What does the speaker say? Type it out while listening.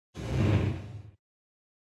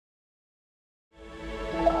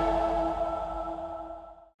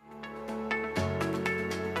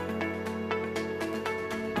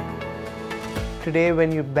today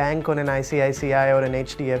when you bank on an ICICI or an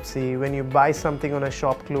HDFC, when you buy something on a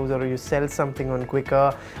shop close or you sell something on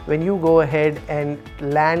Quicker, when you go ahead and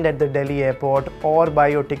land at the Delhi airport or buy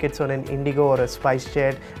your tickets on an Indigo or a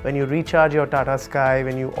SpiceJet, when you recharge your Tata Sky,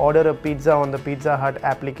 when you order a pizza on the Pizza Hut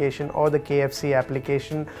application or the KFC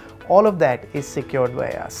application, all of that is secured by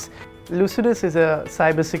us. Lucideus is a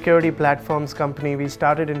cybersecurity platforms company. We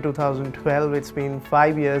started in 2012. It's been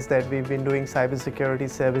 5 years that we've been doing cybersecurity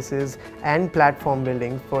services and platform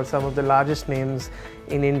building for some of the largest names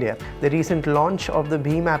in India. The recent launch of the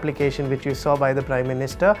Bheem application, which you saw by the Prime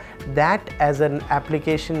Minister, that as an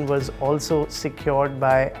application was also secured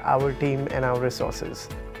by our team and our resources.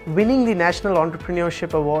 Winning the National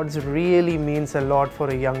Entrepreneurship Awards really means a lot for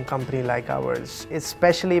a young company like ours,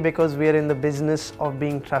 especially because we are in the business of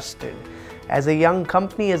being trusted. As a young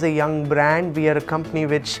company, as a young brand, we are a company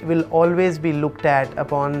which will always be looked at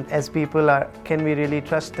upon as people are, can we really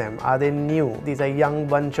trust them? Are they new? These are young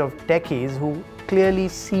bunch of techies who clearly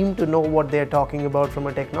seem to know what they're talking about from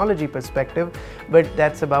a technology perspective, but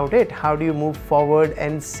that's about it. How do you move forward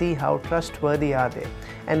and see how trustworthy are they?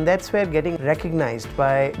 And that's where getting recognized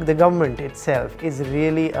by the government itself is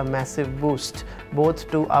really a massive boost, both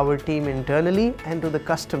to our team internally and to the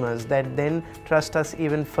customers that then trust us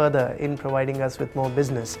even further in providing us with more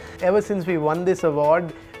business. Ever since we won this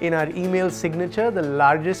award, in our email signature, the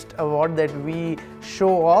largest award that we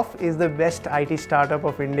show off is the best IT startup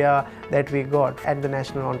of India that we got at the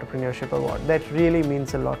National Entrepreneurship Award. That really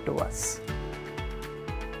means a lot to us.